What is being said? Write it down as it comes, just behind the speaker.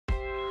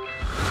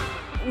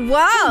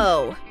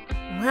Whoa!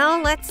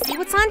 Well, let's see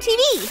what's on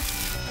TV.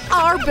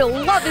 Our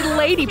beloved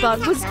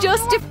Ladybug was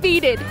just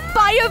defeated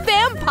by a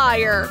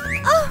vampire!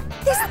 Oh,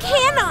 this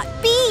cannot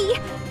be!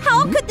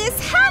 How could this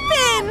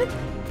happen?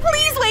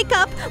 Please wake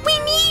up! We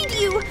need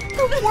you!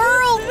 The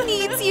world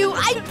needs you!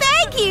 I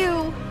beg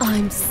you!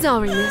 I'm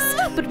sorry, miss,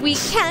 but we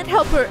can't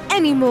help her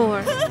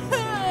anymore.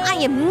 I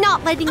am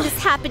not letting this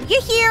happen, you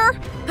hear?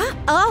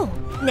 Oh,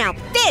 now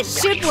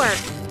this should work.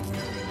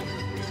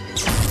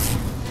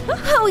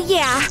 Oh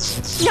yeah!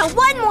 Now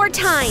one more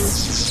time!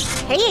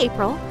 Hey,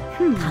 April.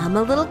 Come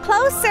a little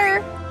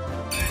closer.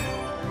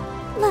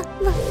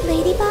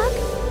 Ladybug?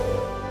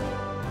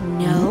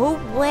 No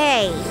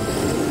way!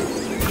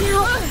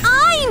 Now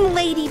I'm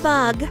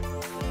Ladybug!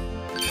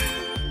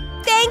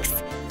 Thanks!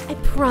 I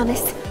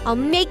promise I'll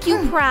make you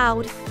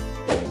proud.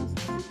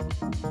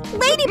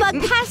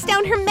 Ladybug passed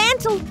down her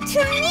mantle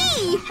to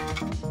me!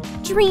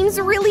 Dreams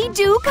really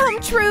do come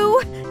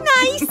true!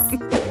 Nice!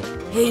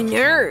 Hey,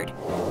 nerd!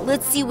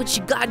 Let's see what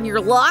you got in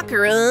your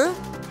locker, huh?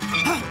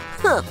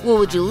 Huh, well,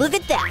 would you look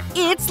at that?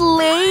 It's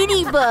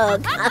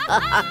Ladybug!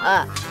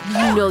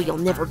 You know you'll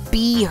never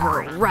be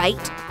her, right?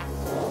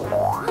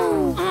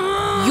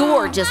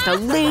 You're just a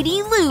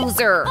lady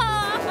loser!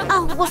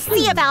 Oh, we'll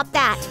see about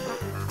that!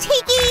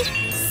 Tiki,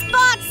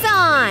 spots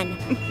on!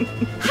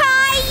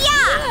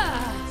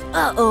 Hi-ya!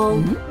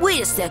 Uh-oh,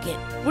 wait a second.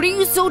 What are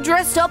you so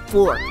dressed up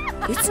for?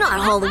 It's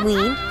not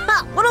Halloween.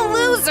 Ha, what a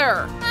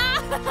loser!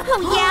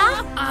 Oh,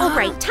 yeah? All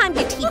right, time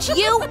to teach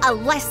you a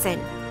lesson.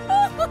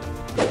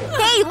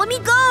 Hey, let me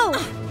go!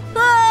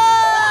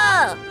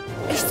 Ah!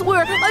 I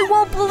swear I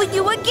won't bully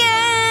you again!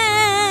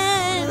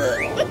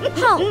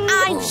 Oh,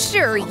 I'm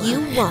sure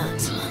you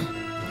won't.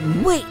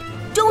 Wait,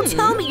 don't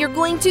tell me you're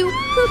going to…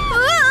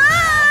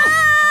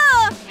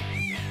 Ah!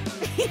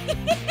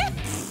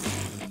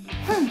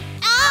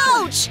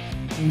 Ouch!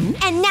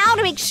 And now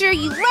to make sure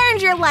you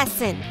learned your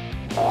lesson.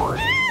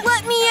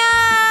 Let me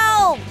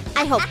out!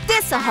 I hope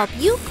this'll help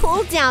you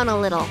cool down a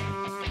little.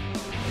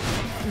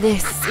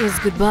 This is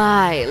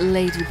goodbye,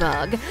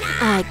 Ladybug.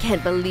 I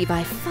can't believe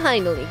I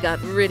finally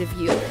got rid of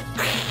you.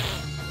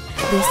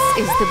 This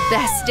is the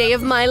best day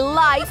of my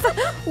life!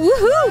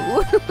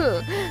 Woohoo!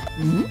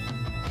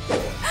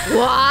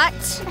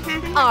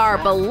 What? Our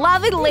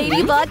beloved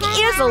Ladybug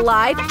is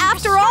alive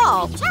after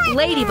all!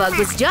 Ladybug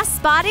was just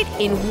spotted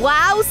in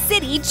Wow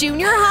City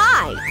Junior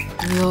High!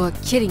 You're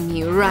kidding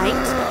me, right?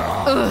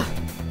 Ugh!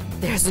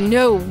 There's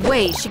no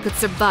way she could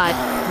survive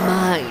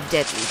my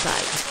deadly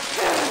fight.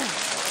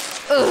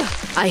 Ugh!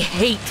 I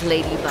hate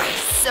Ladybug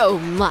so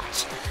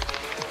much.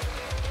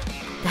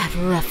 That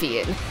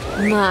ruffian.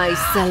 My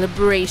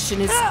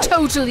celebration is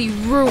totally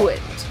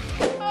ruined.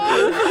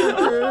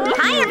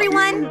 Hi,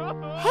 everyone!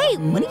 Hey,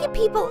 what are you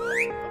people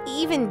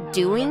even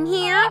doing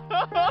here?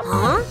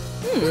 Huh?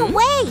 No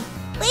way!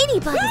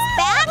 Ladybug is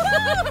back?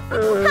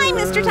 Hi,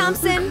 Mr.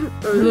 Thompson.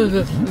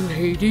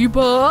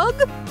 Ladybug?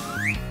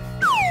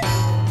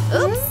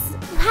 Oops!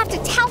 You have to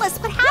tell us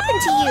what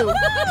happened to you.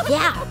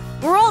 Yeah,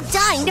 we're all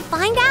dying to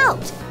find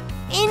out.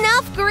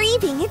 Enough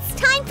grieving. It's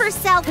time for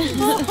selfies.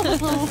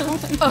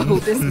 Oh,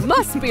 this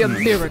must be a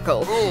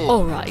miracle.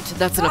 All right,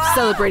 that's enough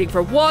celebrating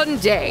for one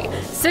day.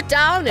 Sit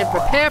down and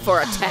prepare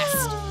for a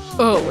test.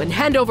 Oh, and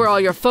hand over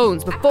all your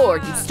phones before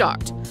you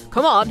start.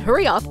 Come on,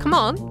 hurry up, come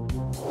on.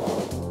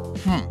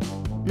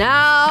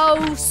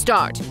 Now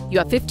start. You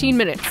have 15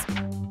 minutes.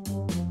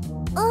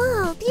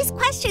 Oh, these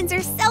questions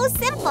are so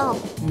simple.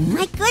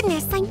 My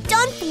goodness, I'm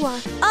done for.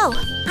 Oh,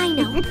 I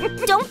know.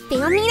 Don't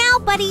fail me now,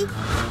 buddy.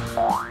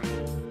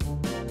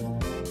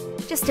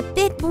 Just a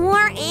bit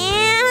more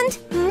and…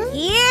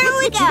 here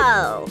we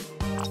go.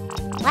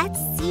 Let's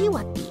see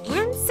what the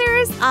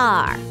answers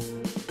are.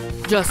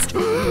 Just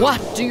what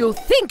do you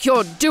think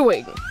you're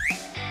doing?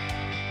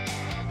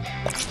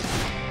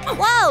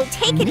 Whoa,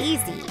 take it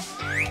easy.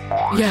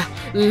 Yeah,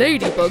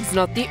 Ladybug's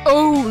not the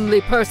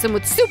only person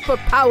with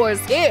superpowers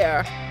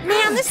here.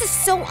 Man, this is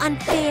so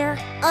unfair.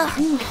 Ugh,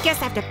 I guess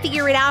I have to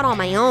figure it out on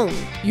my own.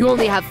 You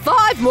only have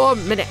 5 more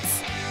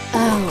minutes.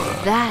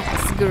 Oh,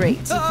 that's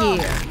great to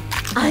hear.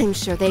 I'm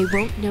sure they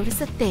won't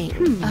notice a thing.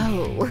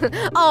 Oh,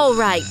 all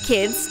right,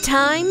 kids,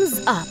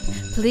 time's up.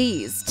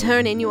 Please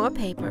turn in your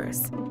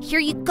papers. Here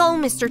you go,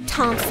 Mr.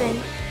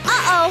 Thompson.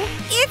 Uh-oh,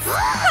 it's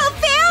a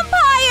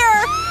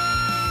vampire!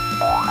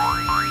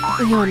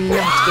 You're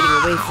not getting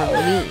away from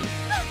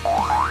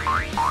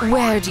me.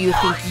 Where do you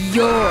think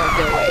you're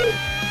going?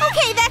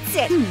 Okay, that's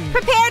it.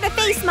 Prepare to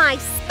face my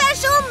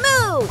special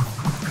move.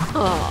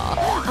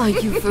 Aw, are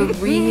you for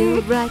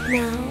real right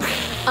now?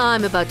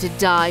 I'm about to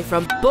die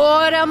from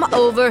boredom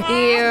over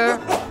here.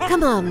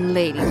 Come on,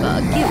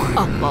 Ladybug, give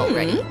up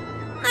already.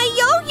 A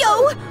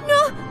yo-yo!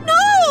 No!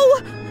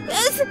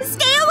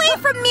 Stay away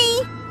from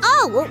me!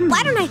 Oh, well,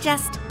 why don't I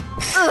just…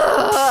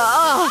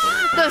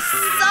 The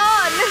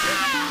sun!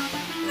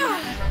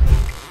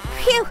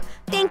 Phew,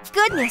 thank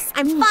goodness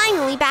I'm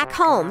finally back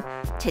home.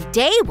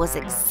 Today was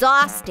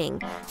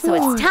exhausting, so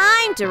it's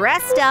time to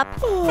rest up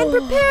and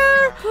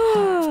prepare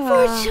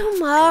for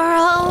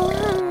tomorrow.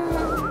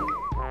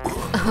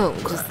 Oh,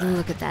 just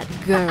look at that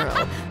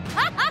girl.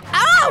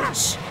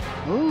 Ouch!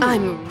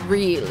 I'm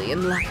really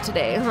in luck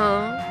today,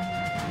 huh?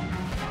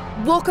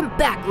 Welcome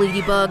back,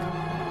 Ladybug.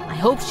 I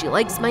hope she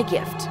likes my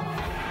gift.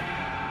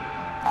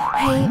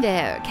 Hey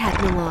there, Cat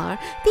Noir.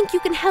 Think you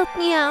can help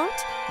me out?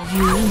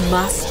 You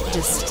must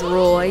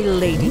destroy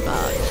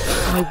Ladybug.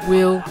 I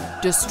will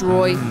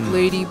destroy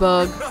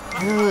Ladybug.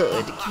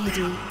 Good,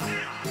 kitty.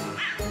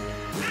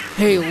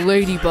 Hey,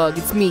 Ladybug,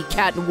 it's me,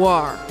 Cat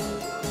Noir.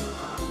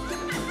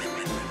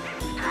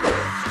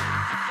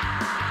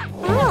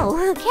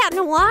 Oh, Cat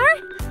Noir?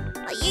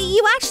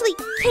 You actually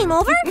came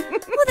over?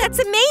 Well, that's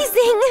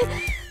amazing.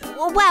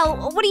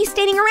 Well, what are you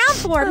standing around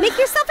for? Make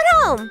yourself at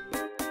home.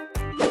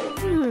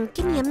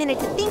 Give me a minute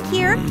to think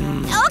here.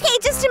 Okay,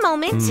 just a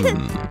moment.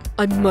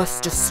 I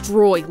must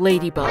destroy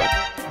Ladybug.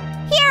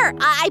 Here,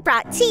 I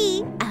brought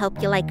tea. I hope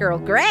you like Earl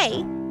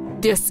Grey.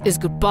 This is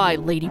goodbye,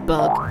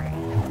 Ladybug.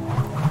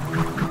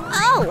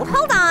 Oh,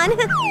 hold on.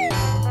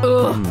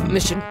 Ugh,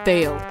 mission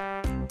failed.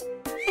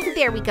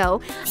 There we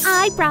go.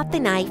 I brought the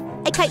knife.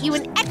 I cut you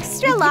an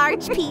extra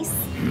large piece.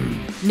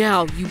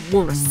 Now you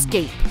won't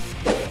escape.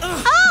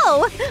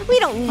 Oh, we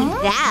don't need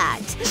that.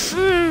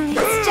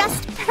 It's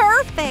just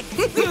perfect.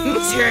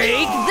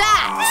 Take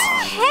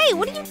that! Hey,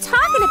 what are you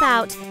talking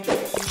about?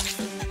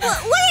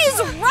 What is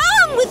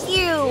wrong with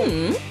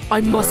you?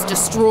 I must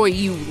destroy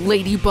you,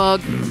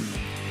 Ladybug.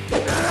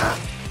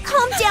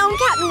 Calm down,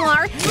 Cat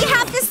Noir. You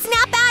have to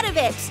snap out of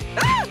it.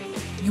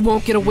 You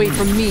won't get away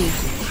from me.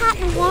 Cat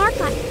Noir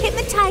got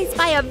hypnotized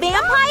by a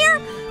vampire?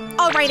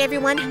 All right,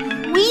 everyone.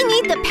 We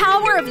need the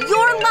power of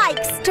your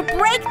likes to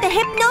break the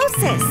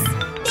hypnosis.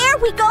 There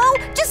we go.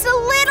 Just a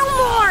little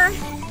more.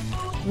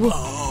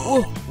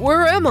 Whoa,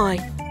 where am I?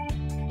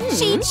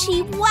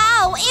 Chi-Chi,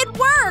 wow, it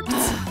worked.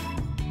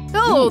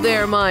 Hello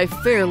there, my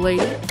fair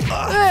lady.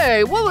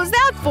 Hey, what was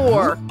that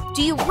for?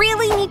 Do you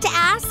really need to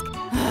ask?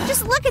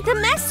 Just look at the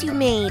mess you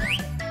made.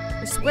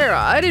 I swear,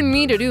 I didn't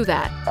mean to do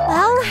that.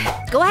 Well,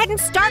 go ahead and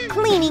start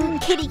cleaning,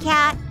 kitty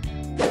cat.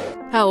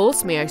 How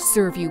else may I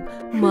serve you,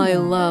 my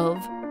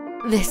love?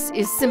 This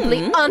is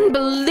simply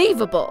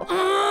unbelievable.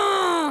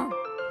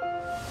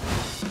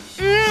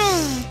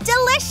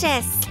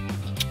 Delicious.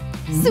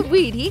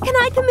 Sweetie, can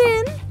I come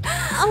in?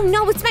 Oh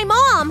no, it's my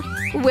mom.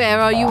 Where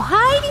are you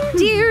hiding,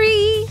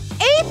 dearie?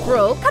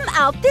 April, come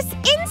out this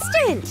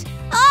instant.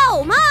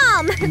 Oh,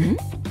 Mom.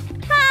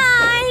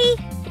 Hi.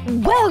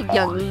 Well,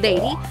 young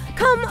lady,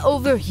 come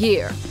over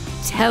here.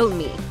 Tell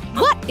me,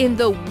 what in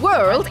the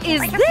world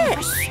is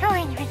this?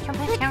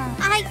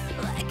 I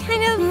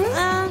kind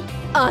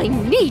of, I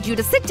need you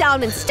to sit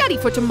down and study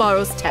for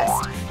tomorrow's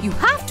test. You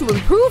have to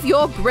improve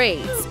your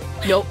grades.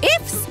 No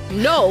ifs,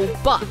 no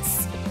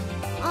buts.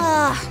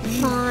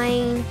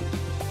 Fine.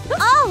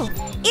 Oh,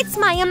 it's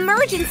my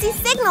emergency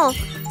signal.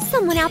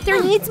 Someone out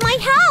there needs my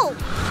help.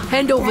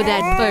 Hand over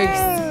that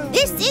purse.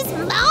 This is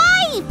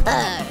my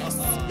purse.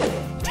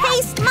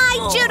 Taste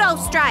my judo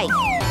strike.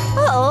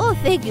 Oh,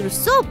 thank you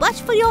so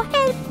much for your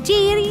help,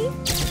 dearie.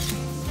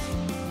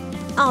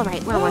 All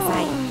right, where was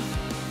I?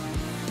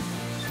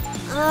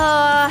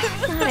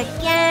 Not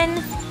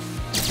again.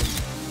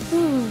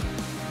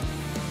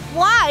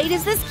 Why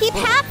does this keep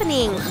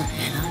happening?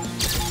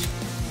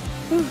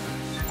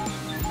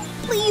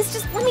 Please,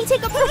 just let me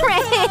take a break.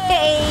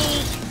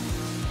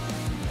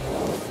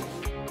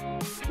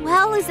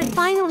 Well, is it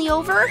finally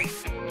over?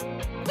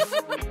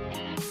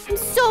 I'm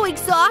so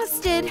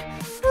exhausted.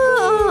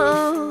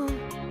 Oh.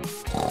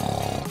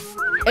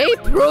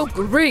 April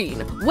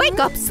Green, wake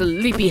up,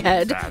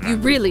 sleepyhead. You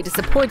really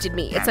disappointed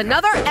me. It's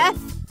another F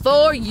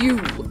for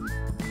you.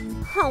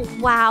 Oh,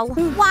 wow.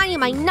 Why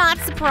am I not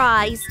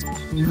surprised?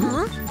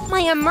 Huh? My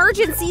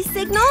emergency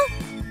signal?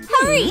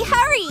 Hurry,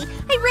 hurry!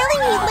 I really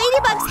need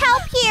Ladybug's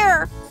help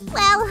here!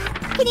 Well,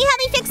 can you help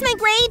me fix my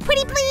grade,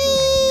 pretty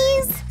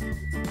please?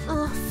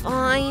 Oh,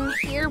 fine.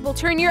 Here, we'll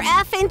turn your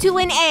F into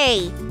an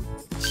A.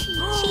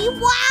 Chi-Chi,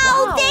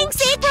 wow!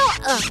 Thanks,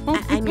 April!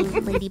 I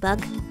mean,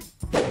 Ladybug.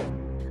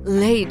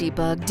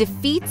 Ladybug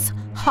defeats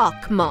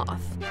Hawk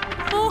Moth.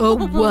 Oh,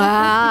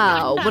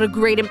 wow! What a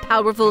great and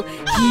powerful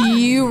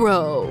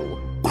hero!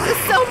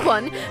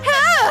 Someone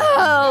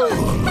help!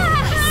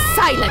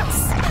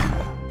 Silence!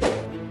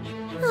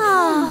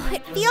 Oh,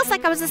 it feels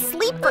like I was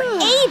asleep for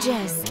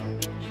ages.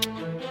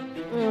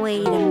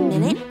 Wait a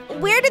minute.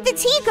 Where did the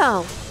tea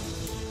go?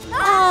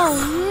 Oh,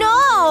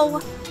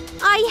 no!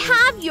 I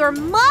have your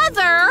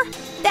mother!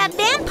 That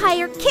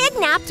vampire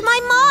kidnapped my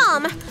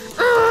mom!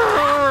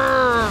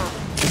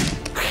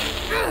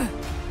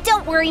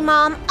 Don't worry,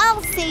 Mom.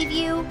 I'll save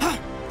you.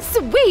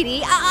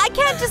 Sweetie, I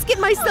can't just get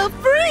myself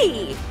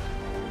free!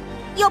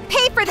 You'll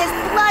pay for this,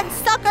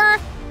 bloodsucker!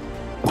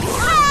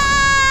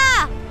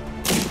 Ah!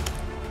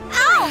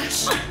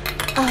 Ouch!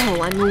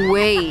 Oh, I'm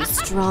way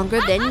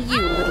stronger than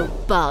you, little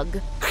bug.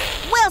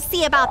 We'll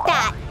see about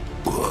that.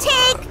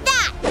 Take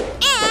that!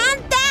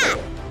 And that!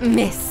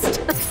 Missed.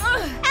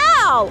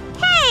 Ow!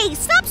 Hey,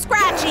 stop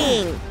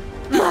scratching!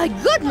 My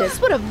goodness,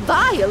 what a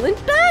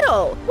violent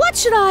battle! What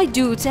should I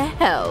do to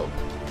help?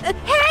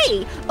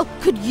 Hey!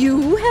 Could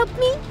you help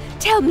me?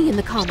 Tell me in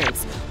the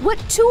comments, what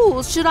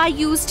tools should I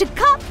use to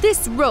cut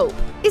this rope?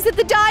 Is it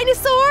the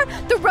dinosaur,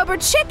 the rubber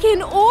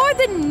chicken, or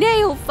the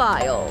nail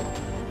file?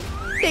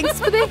 Thanks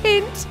for the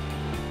hint.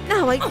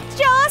 Now I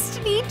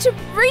just need to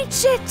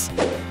reach it.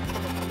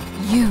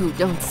 You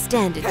don't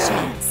stand a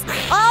chance.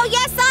 Oh,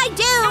 yes, I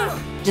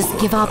do! Just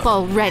give up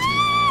already.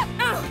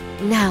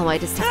 Now I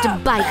just have to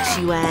bite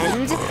you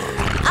and…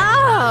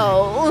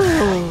 Ow!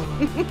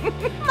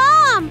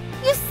 Mom,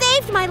 you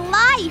saved my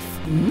life!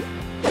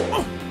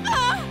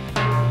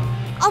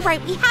 All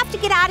right, we have to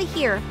get out of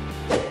here.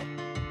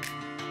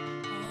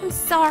 I'm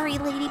sorry,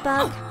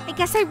 Ladybug. I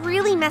guess I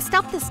really messed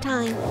up this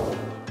time.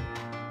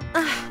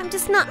 I'm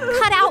just not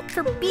cut out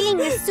for being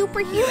a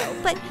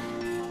superhero, but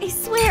I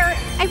swear,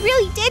 I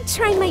really did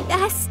try my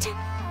best.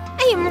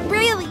 I am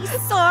really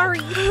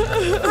sorry.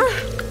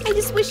 I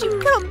just wish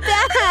you'd come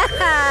back.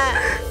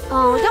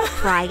 Oh, don't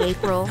cry,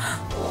 April.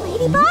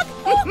 Ladybug,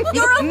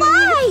 you're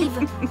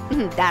alive!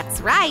 That's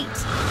right.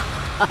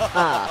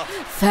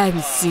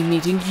 Fancy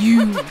meeting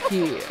you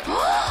here.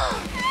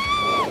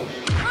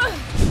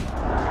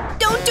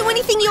 Don't do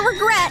anything you'll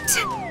regret.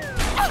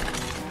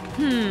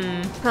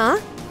 Huh?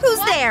 Who's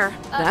there?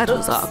 That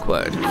was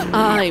awkward.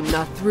 I'm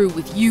not through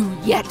with you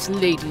yet,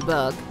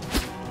 Ladybug.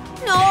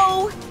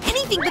 No,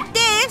 anything but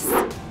this.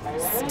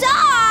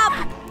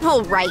 Stop!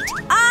 All right,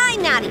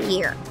 I'm out of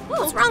here.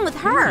 What's wrong with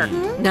her?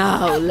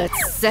 Now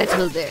let's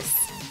settle this.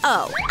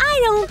 Oh,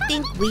 I don't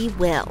think we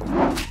will.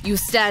 You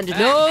stand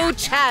no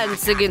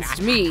chance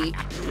against me.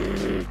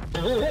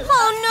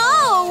 Oh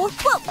no!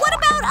 What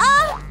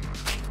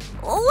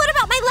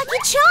about my lucky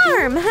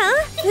charm,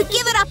 huh?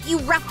 Give it up, you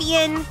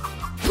ruffian!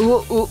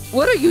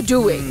 What are you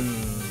doing?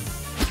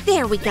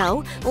 There we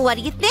go. What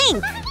do you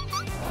think?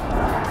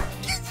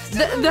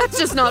 That's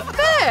just not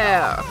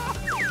fair!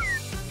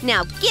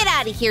 Now get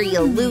out of here,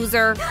 you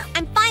loser!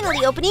 I'm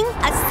finally opening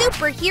a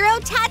superhero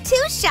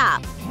tattoo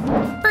shop!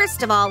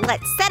 First of all,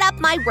 let's set up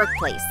my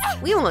workplace.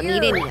 We won't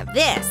need any of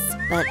this,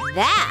 but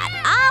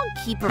that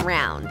I'll keep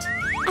around.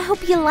 I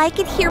hope you like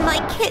it here, my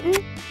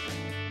kitten.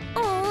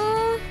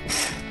 Aww.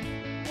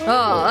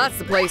 Oh, that's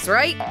the place,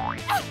 right?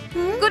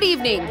 Good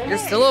evening. You're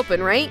still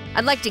open, right?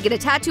 I'd like to get a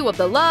tattoo of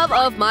the love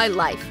of my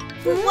life.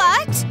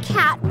 What?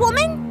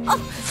 Catwoman? Oh,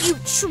 you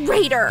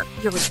traitor!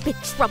 You're in big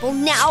trouble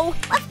now.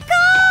 Of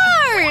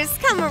course!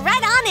 Come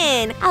right on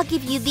in. I'll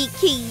give you the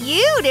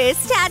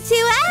cutest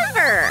tattoo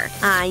ever.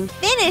 I'm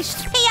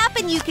finished. Pay up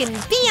and you can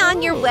be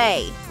on your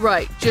way.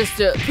 Right, just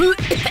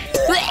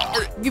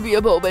give me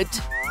a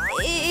moment.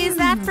 Is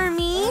that for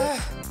me?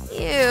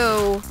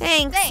 Ew.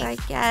 Thanks, I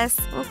guess.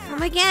 We'll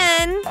come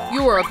again.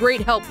 You are a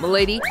great help,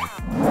 milady.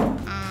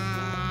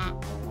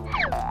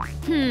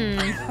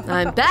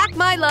 I'm back,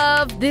 my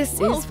love. This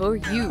is for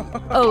you.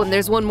 Oh, and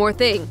there's one more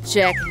thing.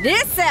 Check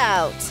this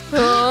out.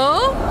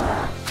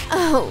 Huh?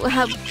 Oh,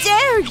 how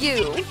dare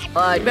you!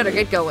 I'd better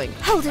get going.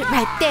 Hold it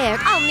right there.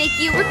 I'll make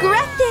you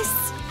regret this.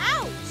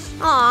 Ouch!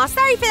 Aw,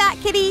 sorry for that,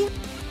 kitty.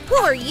 Who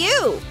are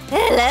you?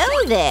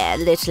 Hello there,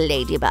 little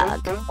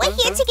ladybug. We're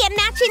here to get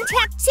matching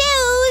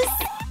tattoos.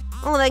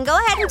 Well, then go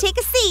ahead and take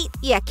a seat.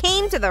 You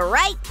came to the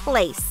right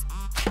place.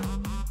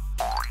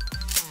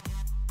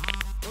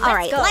 All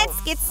right,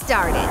 let's get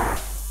started.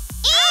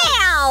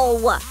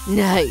 Ow!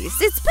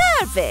 Nice, it's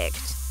perfect.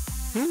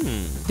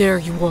 There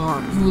you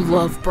are, you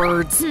love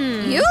birds.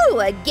 You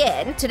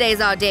again?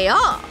 Today's our day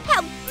off.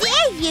 How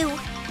dare you!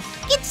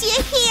 Get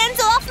your hands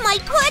off my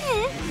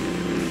pudding!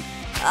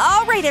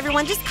 All right,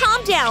 everyone, just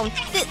calm down.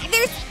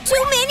 There's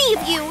too many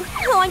of you.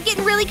 Oh, I'm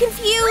getting really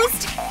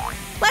confused.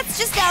 Let's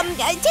just,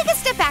 take a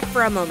step back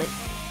for a moment.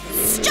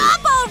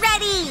 Stop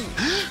already!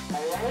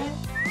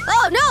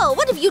 Oh no,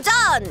 what have you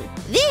done?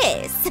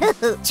 This.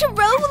 True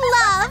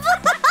love.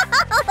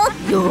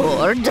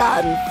 You're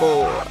done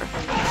for.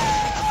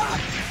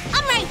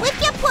 I'm right with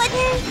you,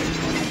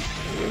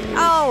 pudding.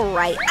 All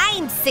right,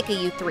 I'm sick of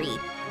you three.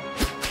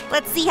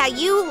 Let's see how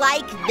you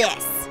like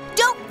this.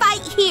 Don't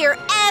fight here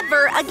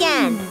ever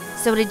again.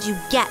 So did you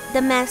get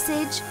the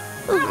message?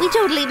 Ooh, we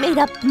totally made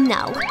up.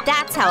 No,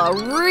 that's how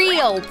a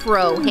real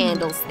pro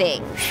handles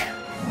things.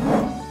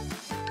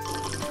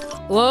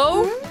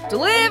 Hello?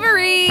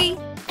 Delivery!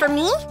 For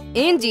me?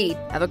 Indeed.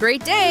 Have a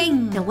great day.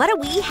 Now what do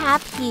we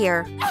have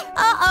here?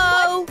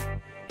 Uh-oh.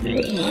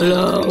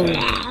 Hello.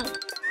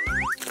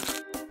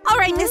 All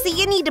right, Missy,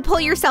 you need to pull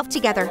yourself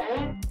together.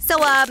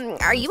 So,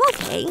 are you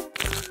okay?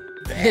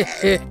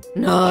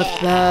 Not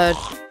bad.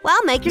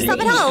 Well, make yourself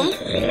at home.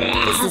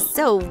 This is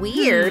so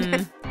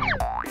weird.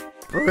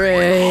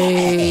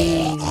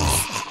 Brains.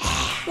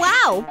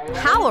 Wow,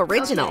 how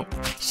original.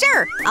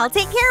 Sure, I'll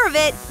take care of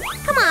it.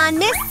 Come on,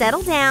 miss,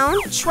 settle down.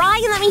 Try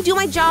and let me do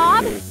my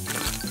job.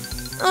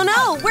 Oh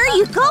no, where are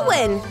you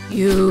going?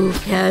 You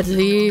can't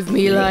leave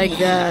me like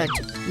that.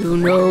 You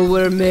know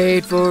we're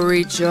made for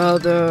each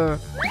other.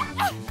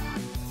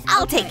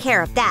 I'll take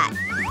care of that.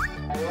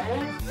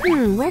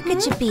 Where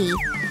could you be?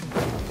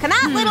 Come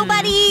out, little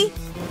buddy.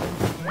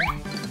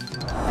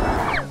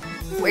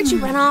 Where'd you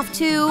run off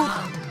to?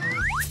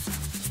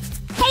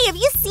 Hey, have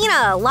you seen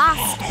a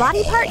lost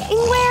body part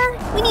anywhere?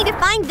 We need to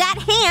find that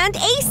hand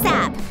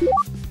ASAP.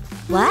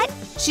 What?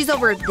 She's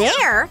over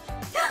there?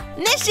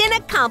 Mission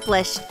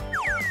accomplished.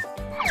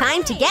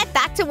 Time to get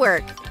back to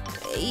work.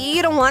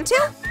 You don't want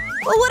to?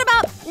 Well, what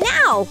about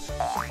now?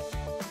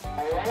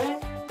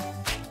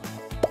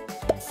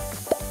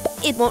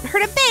 It won't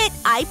hurt a bit,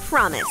 I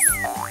promise.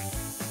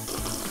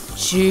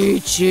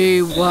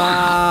 Chi-Chi,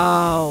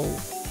 wow.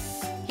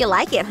 You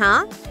like it,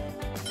 huh?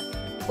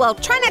 Well,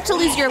 try not to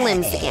lose your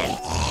limbs again.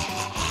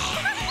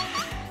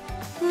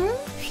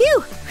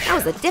 Phew, that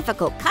was a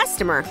difficult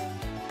customer.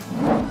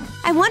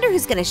 I wonder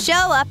who's gonna show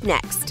up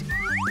next.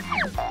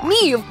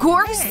 Me, of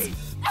course.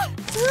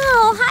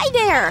 Oh, hi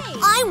there.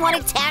 I want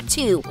a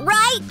tattoo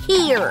right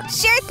here.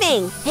 Sure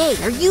thing. Hey,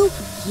 are you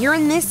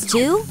hearing this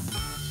too?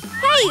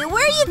 Hey,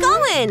 where are you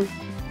going?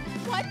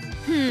 What?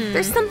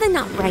 There's something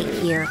not right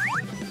here.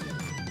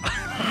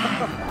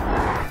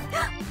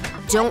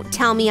 Don't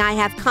tell me I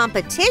have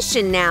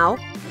competition now.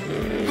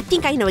 I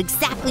think I know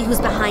exactly who's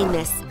behind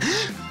this.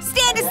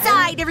 Stand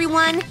aside,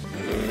 everyone.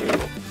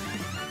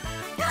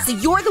 So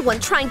you're the one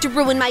trying to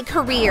ruin my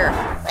career.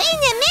 We're in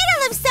the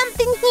middle of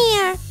something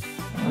here.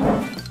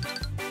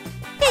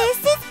 This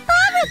is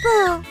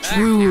horrible.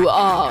 True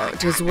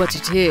art is what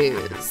it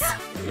is.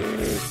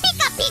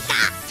 Pika pika.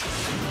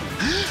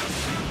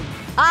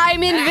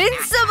 I'm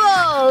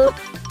invincible!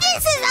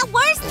 This is the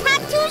worst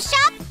tattoo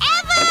shop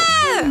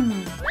ever!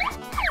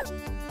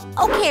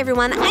 Okay,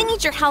 everyone, I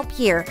need your help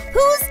here.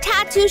 Whose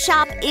tattoo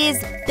shop is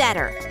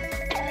better?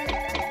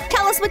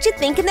 Tell us what you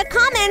think in the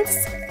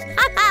comments.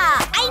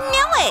 Haha, I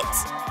knew it!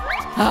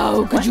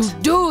 How could you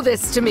do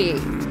this to me?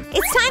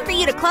 It's time for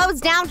you to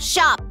close down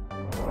shop.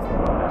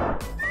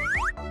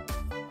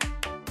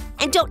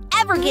 And don't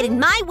ever get in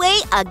my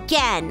way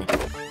again.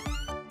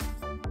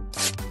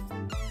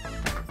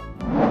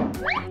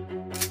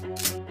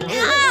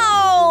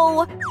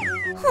 Ow!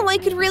 Oh, I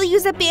could really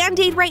use a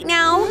Band-Aid right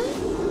now.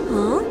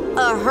 Huh?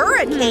 A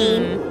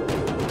hurricane?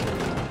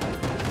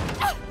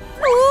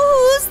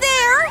 Who's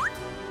there?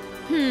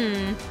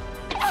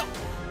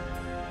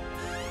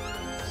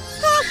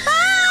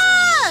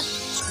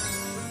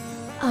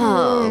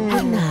 Oh,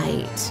 good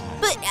night.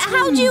 But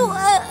how'd you,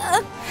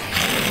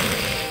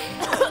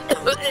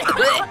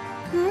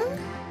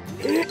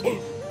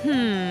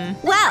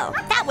 Well,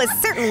 that was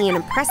certainly an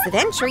impressive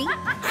entry.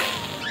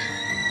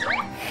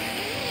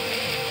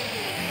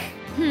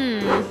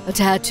 A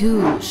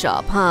tattoo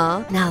shop,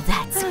 huh? Now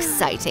that's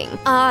exciting.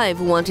 I've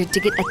wanted to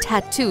get a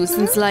tattoo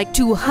since like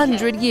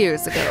 200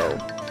 years ago.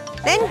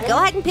 Then go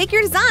ahead and pick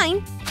your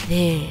design.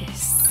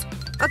 This.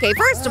 Okay,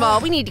 first of all,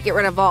 we need to get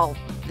rid of all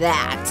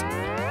that.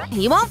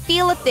 You won't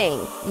feel a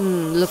thing.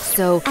 Looks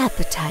so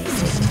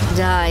appetizing. And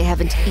I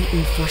haven't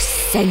eaten for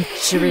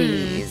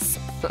centuries.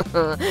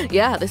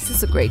 Yeah, this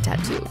is a great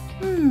tattoo.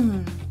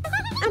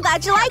 I'm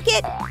glad you like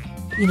it.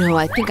 You know,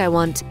 I think I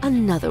want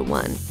another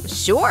one.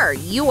 Sure,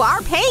 you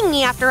are paying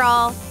me after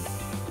all.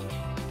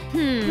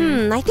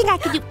 I think I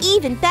could do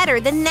even better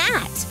than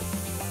that.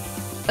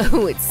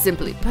 Oh, it's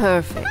simply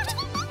perfect.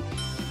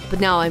 But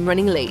now I'm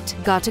running late.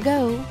 Gotta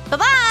go.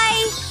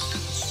 Bye-bye!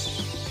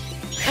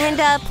 And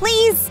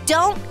please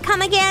don't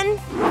come again.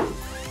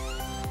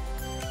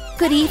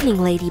 Good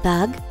evening,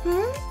 Ladybug.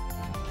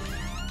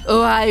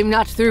 Oh, I'm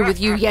not through with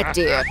you yet,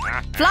 dear.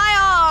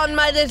 Fly on,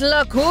 my little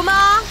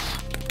Akuma!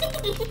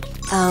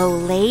 Oh,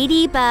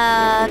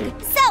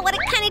 Ladybug. So, what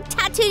kind of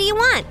tattoo do you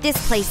want? This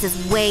place is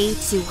way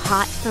too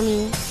hot for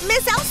me.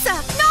 Miss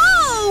Elsa,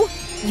 no!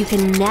 You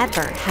can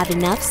never have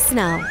enough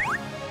snow.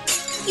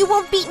 You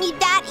won't beat me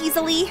that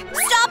easily.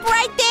 Stop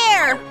right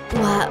there!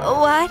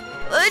 What?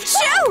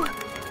 Achoo!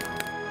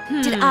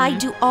 Did I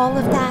do all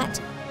of that?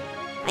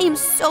 I am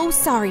so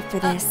sorry for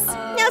this.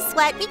 No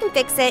sweat, we can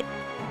fix it.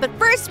 But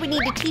first, we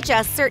need to teach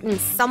a certain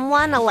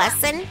someone a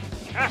lesson.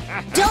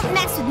 Don't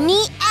mess with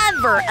me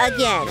ever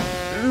again.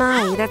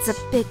 My, that's a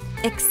bit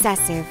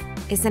excessive,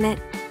 isn't it?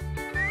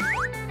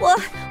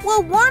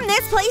 We'll warm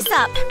this place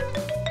up.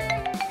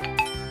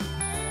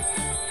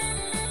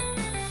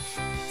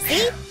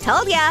 See?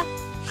 Told ya.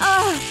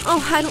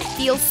 Oh, I don't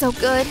feel so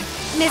good.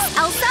 Miss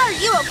Elsa, are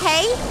you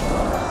okay?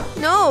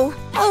 No.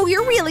 Oh,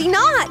 you're really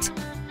not.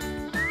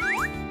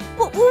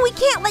 Well, we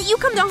can't let you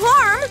come to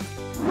harm.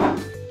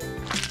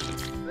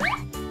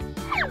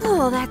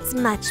 Oh, that's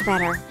much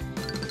better.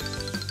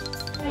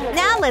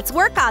 Now let's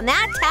work on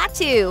that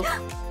tattoo.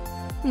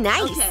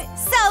 Nice. Okay.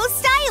 So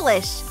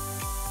stylish.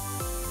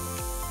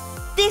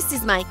 This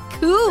is my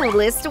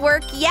coolest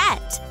work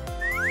yet.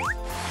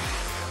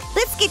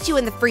 Let's get you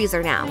in the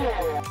freezer now.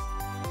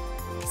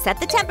 Set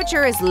the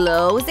temperature as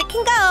low as it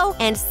can go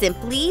and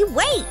simply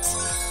wait.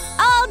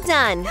 All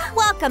done.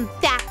 Welcome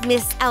back,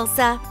 Miss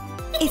Elsa.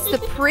 It's the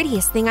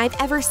prettiest thing I've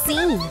ever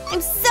seen.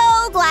 I'm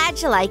so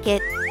glad you like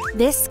it.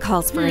 This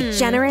calls for a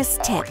generous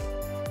tip.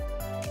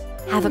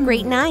 Have a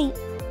great night.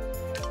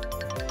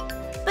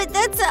 But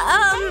that's,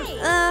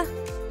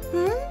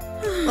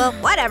 Well,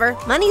 whatever.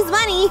 Money's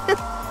money.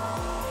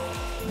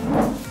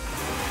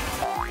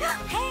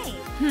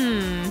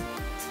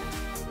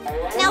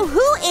 Now,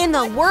 who in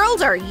the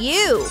world are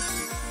you?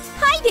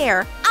 Hi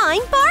there.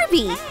 I'm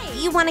Barbie.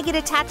 You want to get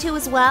a tattoo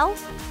as well?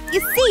 You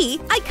see,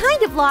 I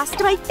kind of lost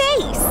my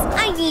face.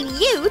 I need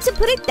you to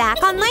put it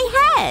back on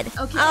my head.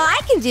 Okay. Oh, I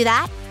can do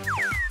that.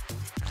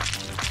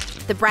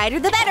 The brighter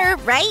the better,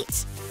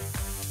 right?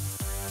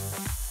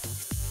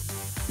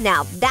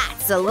 Now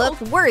that's a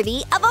look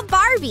worthy of a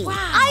Barbie. Wow.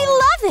 I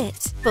love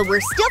it. But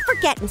we're still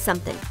forgetting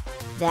something.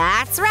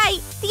 That's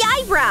right, the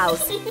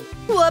eyebrows.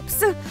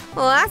 Whoops.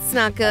 Well, that's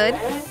not good.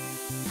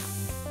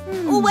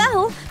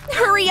 Well,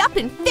 hurry up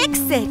and fix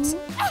it.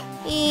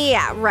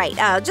 Yeah, right.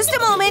 Just a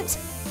moment.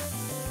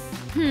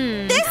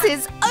 This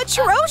is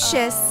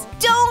atrocious.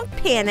 Don't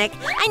panic.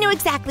 I know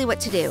exactly what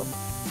to do.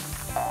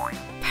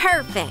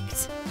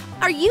 Perfect.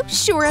 Are you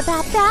sure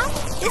about that?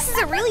 This is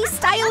a really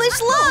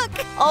stylish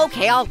look.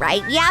 Okay, all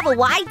right. We have a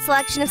wide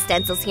selection of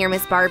stencils here,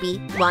 Miss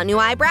Barbie. Want new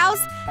eyebrows?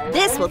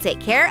 This will take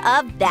care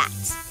of that.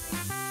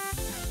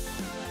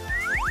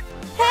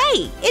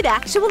 Hey, it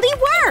actually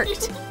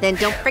worked. Then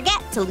don't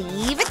forget to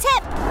leave a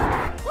tip.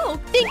 Oh,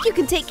 think you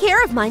can take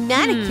care of my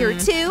manicure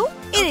too?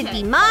 It'd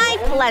be my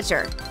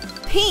pleasure.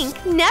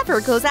 Pink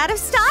never goes out of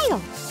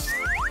style.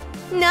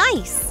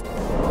 Nice.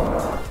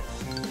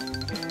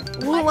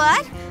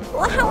 What?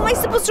 Well, how am I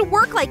supposed to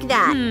work like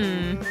that?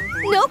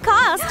 No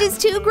cost is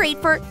too great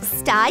for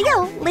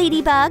style,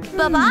 Ladybug.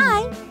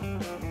 Bye-bye.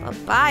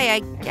 Bye-bye, I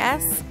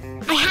guess.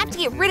 I have to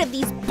get rid of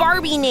these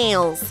Barbie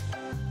nails.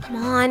 Come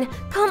on,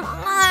 come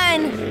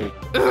on.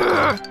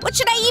 Ugh, what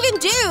should I even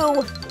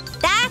do?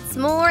 That's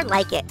more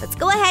like it. Let's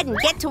go ahead and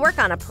get to work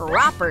on a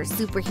proper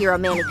superhero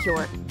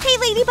manicure. Hey,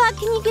 Ladybug,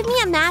 can you give me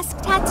a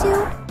mask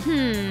tattoo?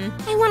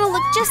 I want to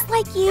look just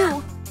like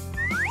you.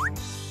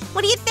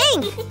 What do you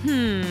think?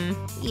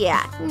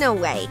 Yeah, no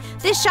way.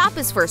 This shop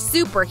is for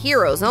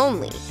superheroes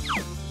only.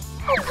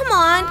 Oh, come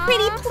on,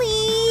 pretty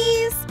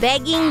please.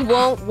 Begging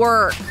won't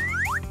work.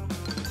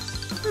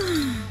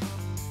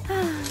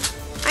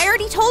 I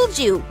already told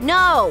you,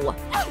 no.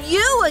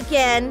 You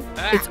again.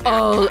 It's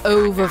all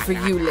over for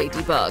you,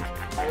 Ladybug.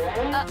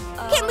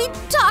 Can we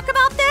talk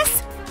about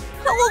this?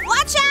 Oh,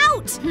 watch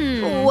out!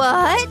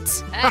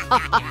 What?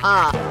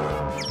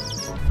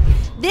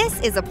 This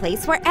is a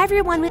place where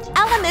everyone with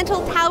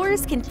elemental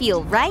powers can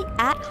feel right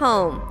at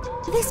home.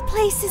 This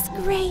place is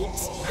great.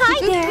 Hi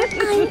there,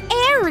 I'm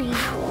Airy.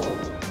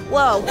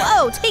 Whoa,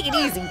 whoa, take it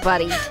easy,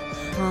 buddy.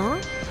 Huh?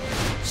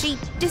 She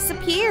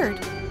disappeared.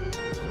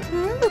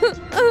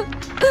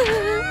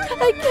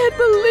 I can't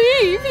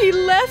believe he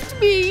left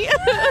me.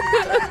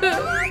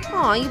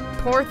 Aw, you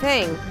poor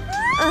thing.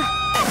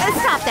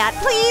 Stop that,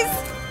 please.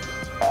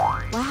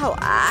 Wow,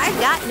 I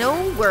got no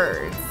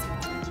words.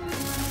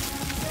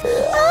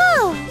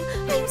 Oh,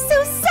 I'm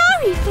so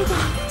sorry for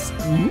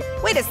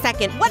that. Wait a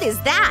second, what is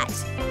that?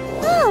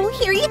 Oh,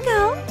 here you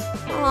go.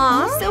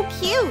 Aw, so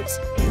cute.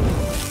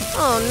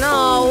 Oh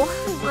no,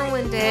 I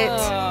ruined it.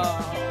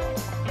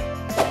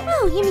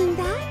 Oh, you mean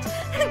that?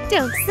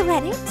 Don't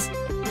sweat it.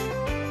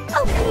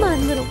 Oh, come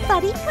on, little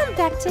buddy, come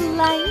back to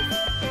life.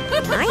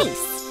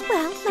 Nice.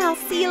 Well, I'll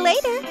see you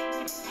later.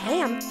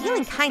 Hey, I'm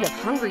feeling kind of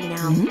hungry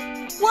now.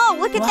 Whoa,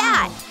 look at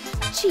that.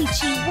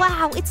 Chi-Chi,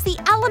 wow, it's the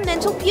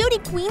Elemental Beauty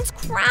Queen's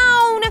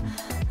crown.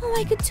 Oh,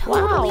 I could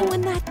totally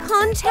win that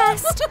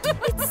contest.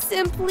 It's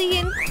simply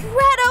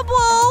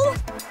incredible.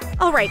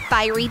 All right,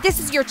 Fiery, this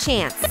is your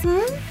chance.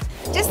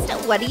 Just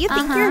what do you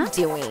think you're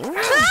doing?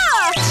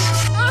 Ah!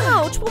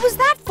 Ouch, what was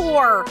that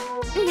for?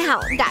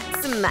 Now,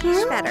 that's much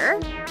better.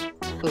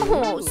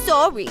 Oh,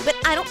 sorry, but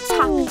I don't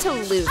talk to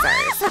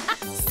losers.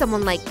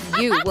 Someone like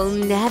you will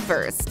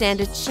never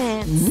stand a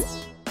chance.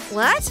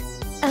 What?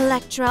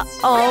 Electra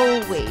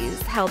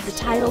always held the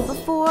title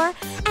before,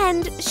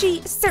 and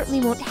she certainly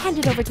won't hand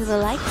it over to the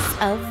likes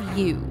of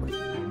you.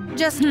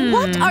 Just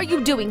what are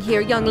you doing here,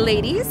 young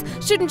ladies?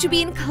 Shouldn't you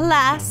be in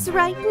class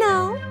right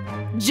now?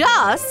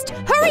 Just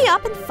hurry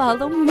up and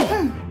follow me.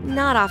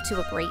 Not off to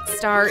a great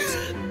start.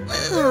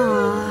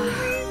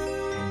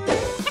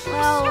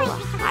 Well,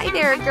 hi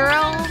there,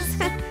 girls.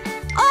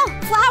 Oh,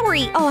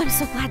 Flowery! Oh, I'm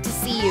so glad to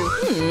see you.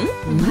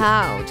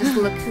 Wow, just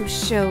look who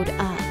showed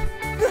up.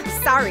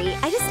 Sorry,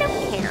 I just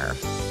don't care.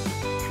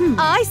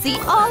 I see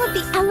all of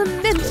the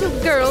elemental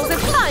girls are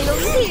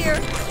finally here.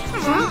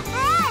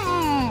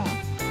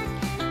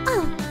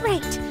 Oh,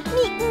 right.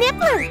 Meet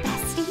Nibbler,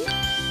 bestie.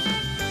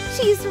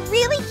 She's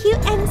really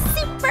cute and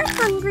super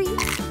hungry.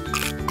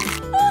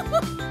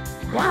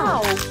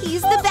 Wow,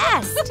 he's the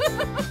best.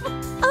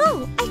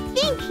 Oh, I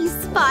think he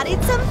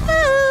spotted some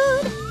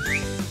food.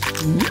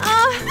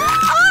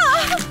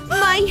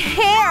 My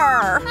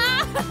hair.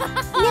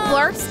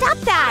 Nibbler, stop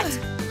that.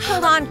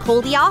 Hold on,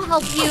 Coldy, I'll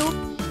help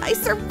you. I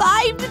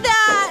survived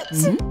that!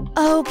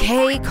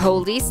 Okay,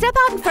 Coldy, step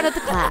out in front of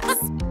the class.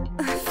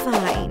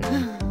 Fine.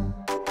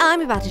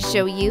 I'm about to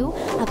show you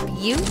a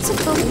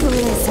beautiful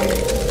blizzard.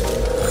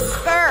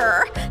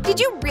 Brr! Did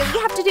you really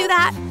have to do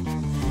that?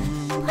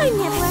 Poor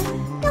Nibbler.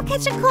 You'll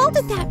catch a cold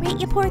at that rate,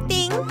 you poor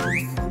thing.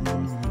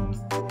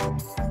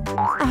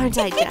 Aren't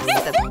I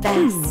just the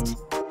best?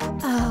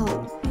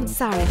 Oh, I'm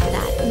sorry for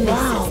that,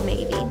 Mrs.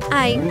 Maybe.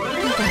 I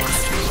got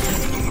distracted.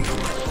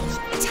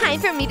 time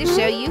for me to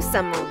show you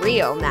some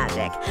real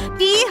magic.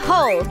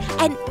 Behold,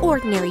 an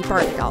ordinary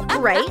Barbie doll,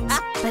 right?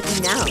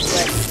 But now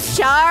let's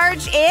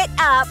charge it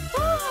up.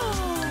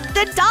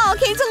 The doll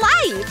came to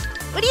life.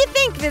 What do you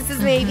think,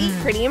 Mrs. Maybe?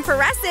 Pretty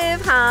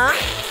impressive, huh?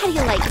 How do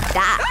you like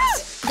that?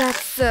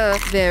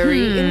 That's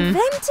very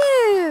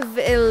inventive,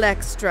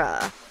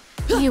 Electra.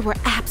 You were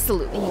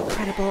absolutely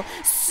incredible.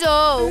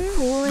 So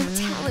cool and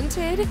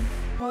talented.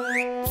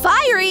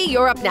 Fiery,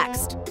 you're up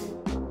next.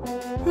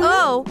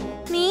 Oh,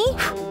 me?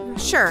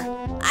 Sure,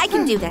 I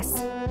can do this.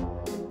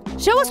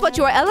 Show us what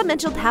your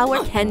elemental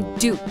power can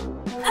do.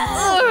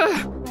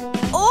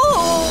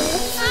 Oh,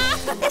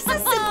 this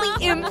is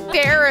simply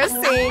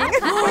embarrassing.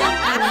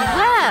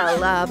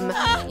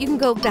 Well, you can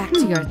go back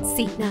to your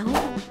seat now.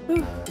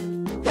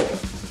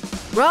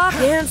 Rock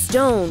and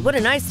stone, what a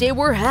nice day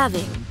we're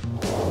having.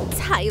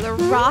 Tyler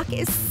Rock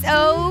is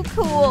so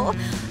cool.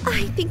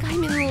 I think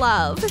I'm in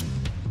love.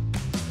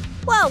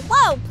 Whoa,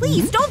 whoa,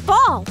 please don't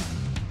fall.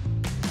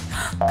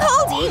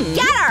 Goldie,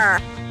 get her!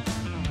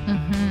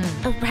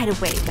 Oh, right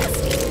away,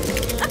 bestie.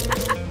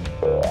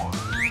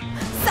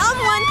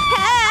 Someone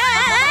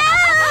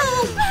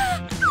help!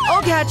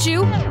 I'll catch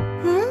you.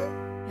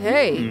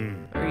 Hey,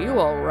 are you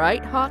all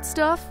right, hot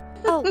stuff?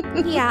 Oh,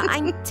 yeah,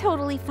 I'm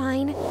totally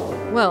fine.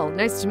 Well,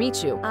 nice to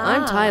meet you.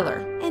 I'm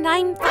Tyler. And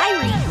I'm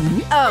Fiery.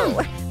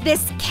 Oh,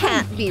 this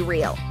can't be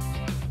real.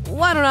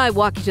 Why don't I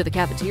walk you to the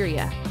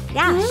cafeteria?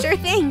 Yeah, sure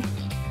thing.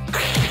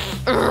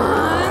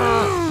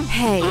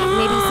 Hey,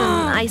 maybe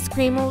some ice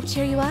cream will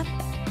cheer you up?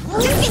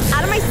 Just get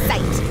out of my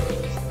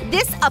sight.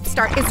 This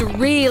upstart is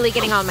really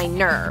getting on my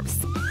nerves.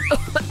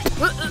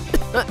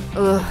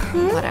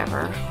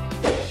 Whatever.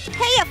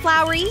 Hey,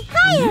 Flowery.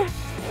 Hiya.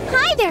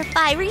 Hi there,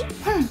 Fiery.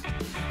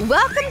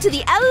 Welcome to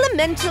the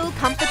elemental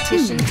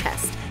competition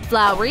test.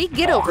 Flowery,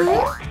 get over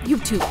here. You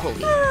too, Polly.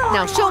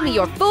 Now show me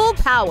your full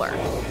power.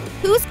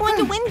 Who's going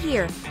to win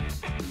here?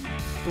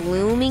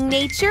 Blooming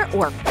nature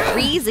or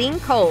freezing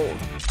cold?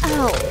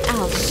 Oh,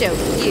 I'll show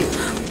you.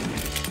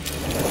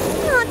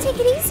 Oh, take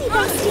it easy,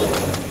 bestie.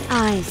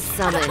 I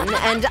summon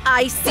an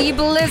icy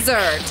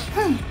blizzard.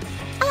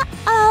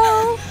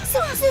 Uh-oh. So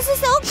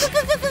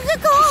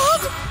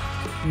cold.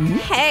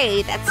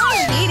 Hey, that's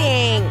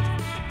cheating.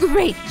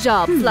 Great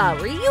job,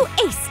 Flowery. You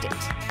aced it.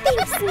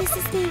 Thanks,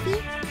 Mrs.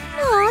 Baby.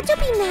 Aw, don't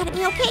be mad at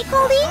me, okay,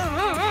 Goldie?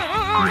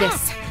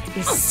 This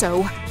is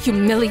so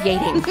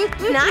humiliating.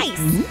 Nice.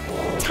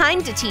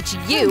 Time to teach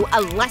you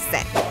a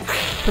lesson.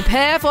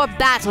 Prepare for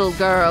battle,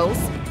 girls.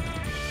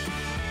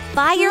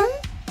 Fire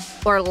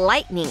or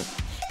lightning?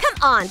 Come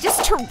on,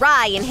 just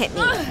try and hit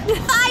me.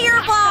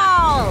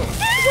 Fireball!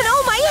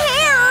 No, my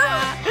hair!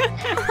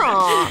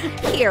 Aw,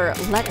 here,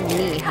 let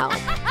me help.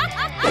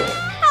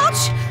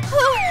 Ouch!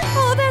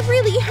 Oh, that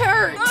really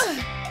hurt.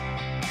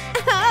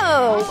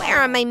 Oh, where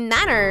are my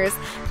manners?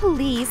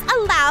 Please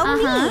allow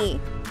me.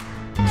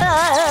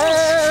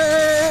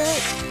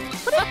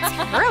 What a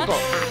terrible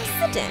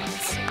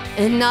accident.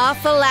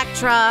 Enough,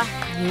 Electra.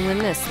 You win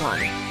this one.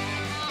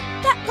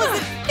 That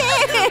wasn't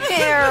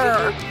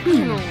fair.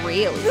 I'm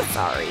really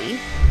sorry.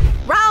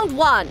 Round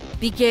 1,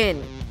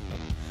 begin.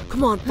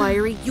 Come on,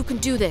 Fiery, you can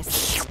do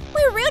this.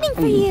 We're rooting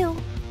for you.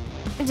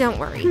 Don't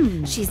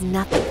worry, she's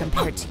nothing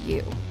compared to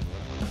you.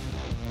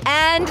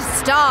 And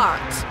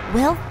start.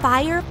 Will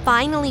fire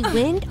finally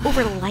win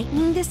over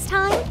lightning this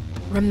time?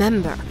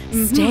 Remember,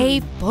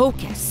 stay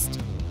focused.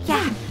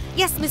 Yeah,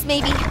 yes, Miss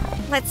Maybe.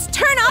 Let's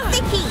turn off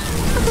the heat.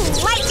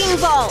 Lightning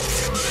bolt.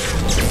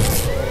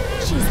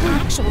 She's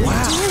actually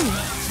doing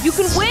it. You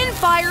can win,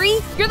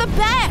 Fiery. You're the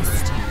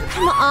best.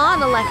 Come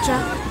on, Electra.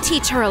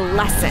 Teach her a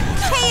lesson.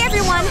 Hey,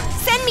 everyone.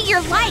 Send me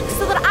your likes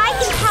so that I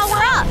can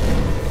power up.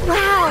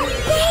 Wow,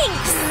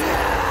 thanks.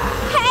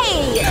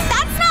 Hey,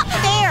 that's not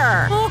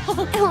fair.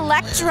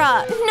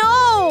 Electra,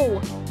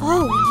 no.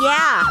 Oh,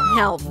 yeah.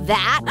 Now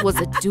that was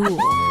a duel.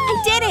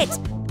 I did it.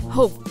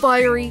 Oh,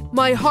 Fiery,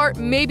 my heart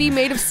may be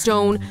made of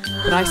stone,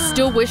 but I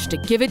still wish to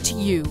give it to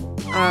you.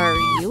 Are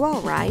you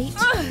all right?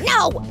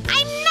 No,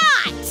 I'm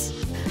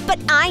not. But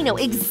I know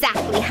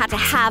exactly how to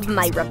have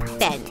my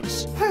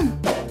revenge.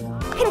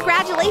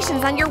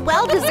 Congratulations on your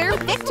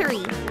well-deserved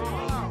victory.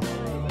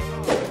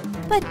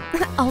 But,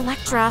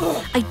 Electra,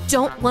 I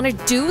don't want to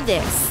do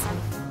this.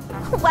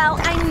 Well,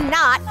 I'm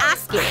not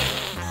asking.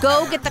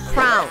 Go get the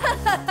crown.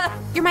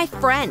 You're my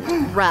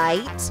friend,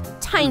 right?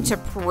 Time to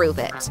prove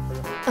it.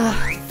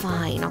 Ugh,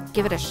 fine, I'll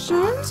give it a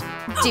shot.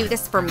 Do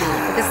this for me, for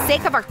the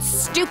sake of our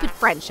stupid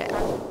friendship.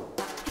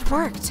 It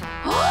worked.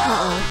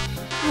 Uh-oh.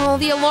 Oh,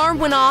 the alarm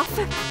went off.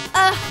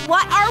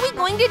 What are we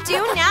going to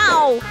do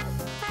now?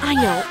 I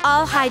know,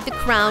 I'll hide the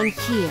crown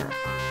here.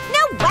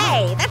 No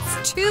way,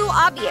 that's too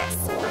obvious.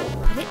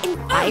 Put it in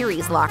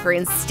Fiery's locker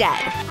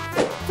instead.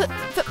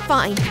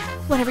 Fine,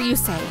 whatever you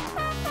say.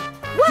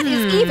 What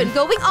is even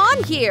going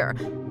on here?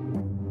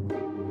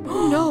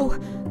 Oh no,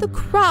 the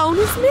crown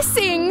is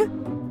missing.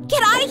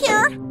 Get out of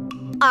here.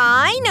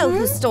 I know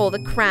who stole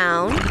the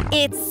crown.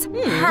 It's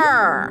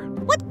her.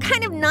 What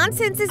kind of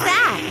nonsense is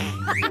that?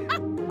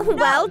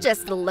 Well,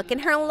 just look in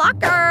her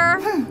locker.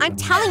 I'm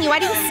telling you, I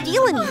didn't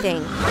steal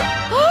anything.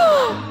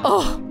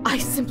 Oh, I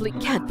simply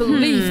can't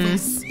believe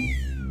this.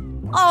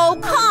 Oh,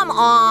 come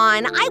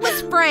on. I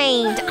was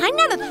framed. I'm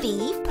not a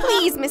thief.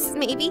 Please, Mrs.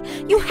 Maybe,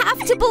 you have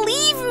to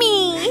believe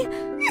me.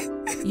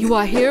 You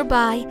are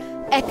hereby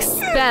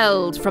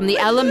expelled from the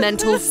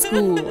elemental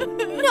school.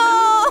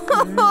 No!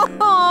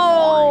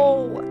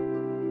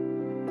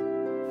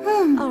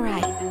 All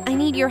right, I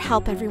need your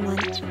help, everyone.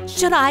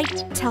 Should I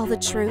tell the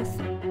truth?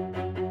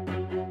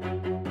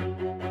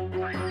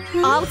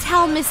 I'll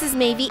tell Mrs.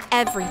 Maybe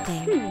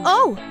everything.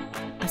 Oh,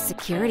 a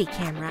security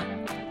camera.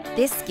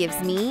 This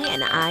gives me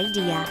an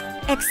idea.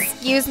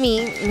 Excuse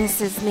me,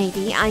 Mrs.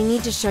 Maybe, I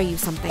need to show you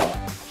something.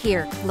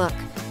 Here, look.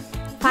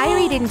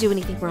 Fiery didn't do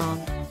anything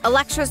wrong.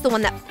 Electra's the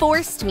one that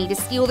forced me to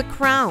steal the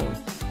crown.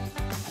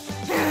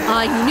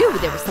 I knew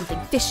there was something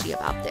fishy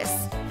about this.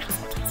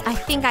 I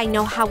think I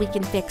know how we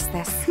can fix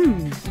this.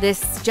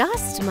 This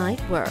just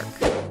might work.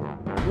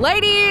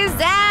 Ladies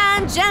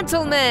and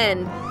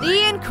gentlemen,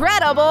 the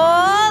incredible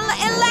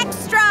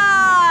Electra!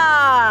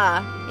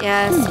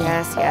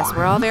 Yes,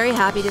 we're all very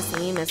happy to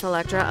see Miss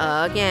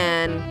Electra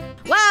again.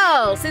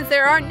 Well, since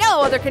there are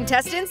no other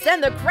contestants,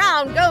 then the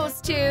crown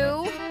goes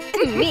to…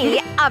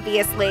 me,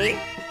 obviously.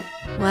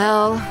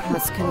 Well,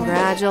 let's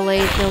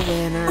congratulate the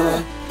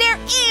winner. There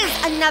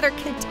is another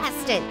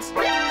contestant.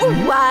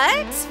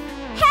 What?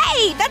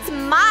 Hey, that's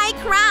my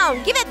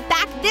crown. Give it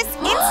back this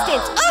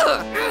instant.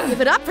 Ugh.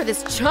 Give it up for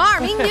this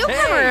charming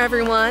newcomer,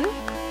 everyone.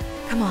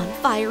 Come on,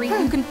 Fiery,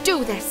 you can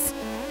do this.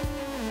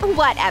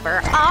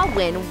 Whatever, I'll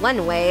win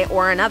one way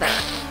or another.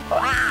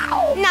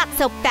 Not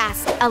so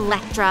fast,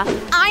 Electra.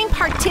 I'm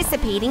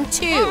participating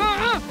too.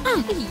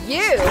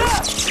 You?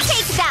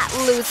 Take that,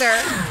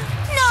 loser.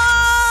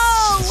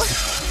 No!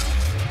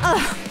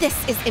 Ugh, this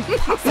is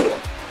impossible.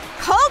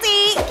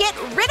 Hardie, get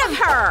rid of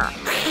her!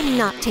 I'm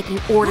not taking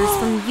orders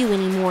from you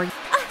anymore.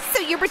 So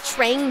you're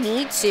betraying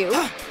me too?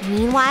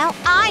 Meanwhile,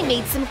 I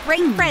made some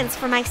great friends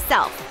for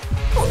myself.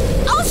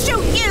 I'll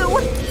show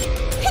you!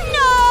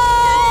 No!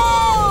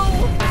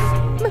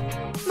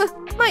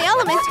 My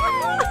element!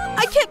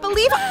 I can't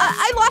believe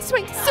I lost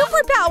my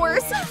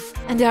superpowers!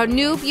 And our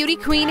new beauty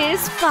queen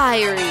is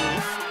Fiery.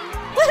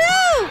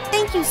 Woohoo!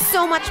 Thank you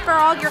so much for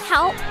all your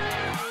help.